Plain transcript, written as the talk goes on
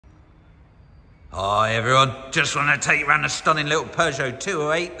Hi everyone, just want to take you around a stunning little Peugeot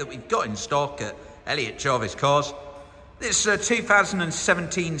 208 that we've got in stock at Elliott Jarvis Cars. This is a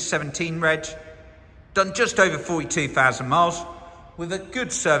 2017 reg, done just over 42,000 miles with a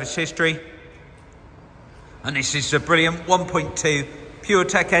good service history. And this is a brilliant 1.2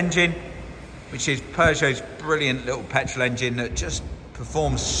 PureTech engine, which is Peugeot's brilliant little petrol engine that just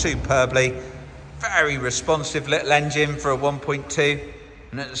performs superbly. Very responsive little engine for a 1.2,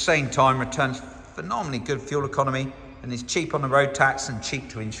 and at the same time returns phenomenally good fuel economy and is cheap on the road tax and cheap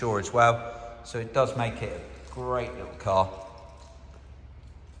to insure as well. So it does make it a great little car.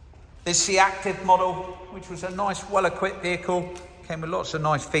 This is the Active model, which was a nice, well-equipped vehicle. Came with lots of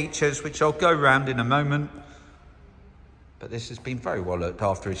nice features, which I'll go around in a moment. But this has been very well looked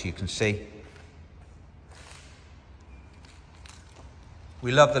after, as you can see.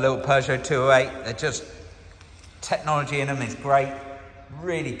 We love the little Peugeot 208. They're just, technology in them is great.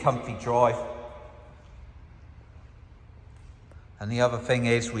 Really comfy drive. And the other thing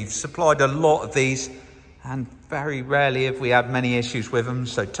is we've supplied a lot of these and very rarely have we had many issues with them.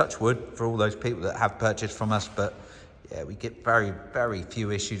 So touch wood for all those people that have purchased from us. But yeah, we get very, very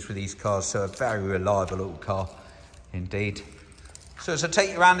few issues with these cars. So a very reliable little car indeed. So as I take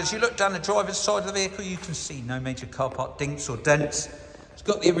you around, as you look down the driver's side of the vehicle, you can see no major car park dinks or dents. It's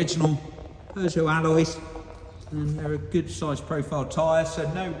got the original Peugeot alloys and they're a good size profile tyre.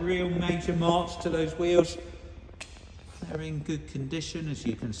 So no real major marks to those wheels. They're in good condition, as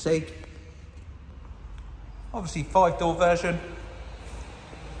you can see. Obviously 5-door version.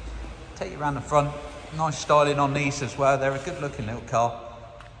 Take you around the front. Nice styling on these as well. They're a good looking little car.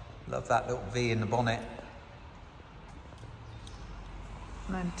 Love that little V in the bonnet.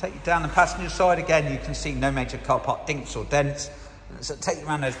 And then take you down the passenger side again. You can see no major car park dinks or dents. So take you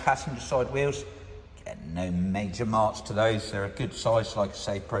around those passenger side wheels. Again, no major marks to those. They're a good size, like I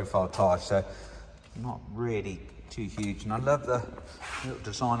say, profile tyre. So not really too huge. And I love the little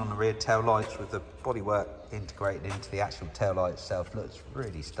design on the rear tail lights with the bodywork integrated into the actual tail light itself. Looks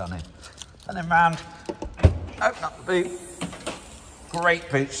really stunning. And then round, open up the boot.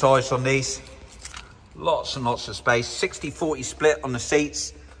 Great boot size on these. Lots and lots of space. 60-40 split on the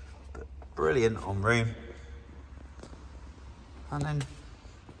seats. But brilliant on room. And then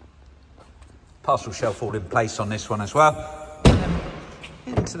parcel shelf all in place on this one as well. And then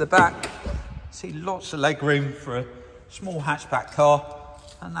into the back. See lots of leg room for a small hatchback car,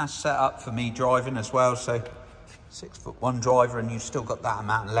 and that's set up for me driving as well. So 6'1" driver, and you've still got that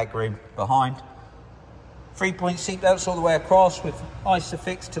amount of leg room behind. 3-point seat belts all the way across with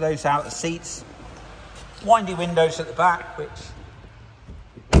ISOFIX to those outer seats. Windy windows at the back, which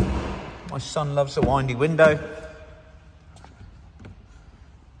my son loves a windy window.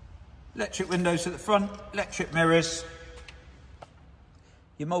 Electric windows at the front, electric mirrors.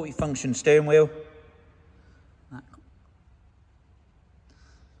 Your multi-function steering wheel. And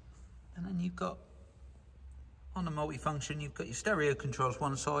then you've got, on the multi-function, you've got your stereo controls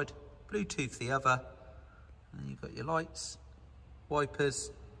one side, Bluetooth the other, and you've got your lights, wipers,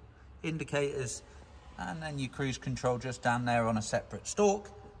 indicators, and then your cruise control just down there on a separate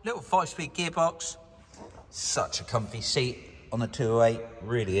stalk. Little 5-speed gearbox. Such a comfy seat on the 208,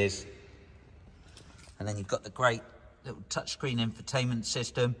 really is. And then you've got the great little touchscreen infotainment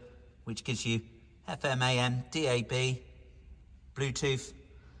system, which gives you FM, AM, DAB, Bluetooth,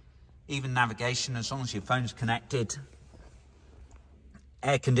 even navigation as long as your phone's connected.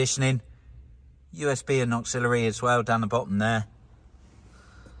 Air conditioning, USB and auxiliary as well down the bottom there.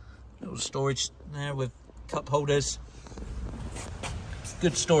 Little storage there with cup holders.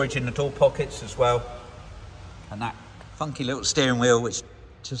 Good storage in the door pockets as well. And that funky little steering wheel, which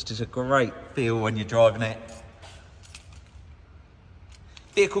just is a great feel when you're driving it.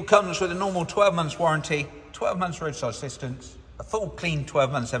 Vehicle comes with a normal 12 months warranty, 12 months roadside assistance, a full clean 12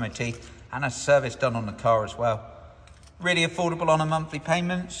 months MOT, and a service done on the car as well. Really affordable on a monthly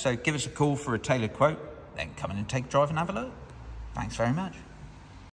payment, so give us a call for a tailored quote, then come in and take a drive and have a look. Thanks very much.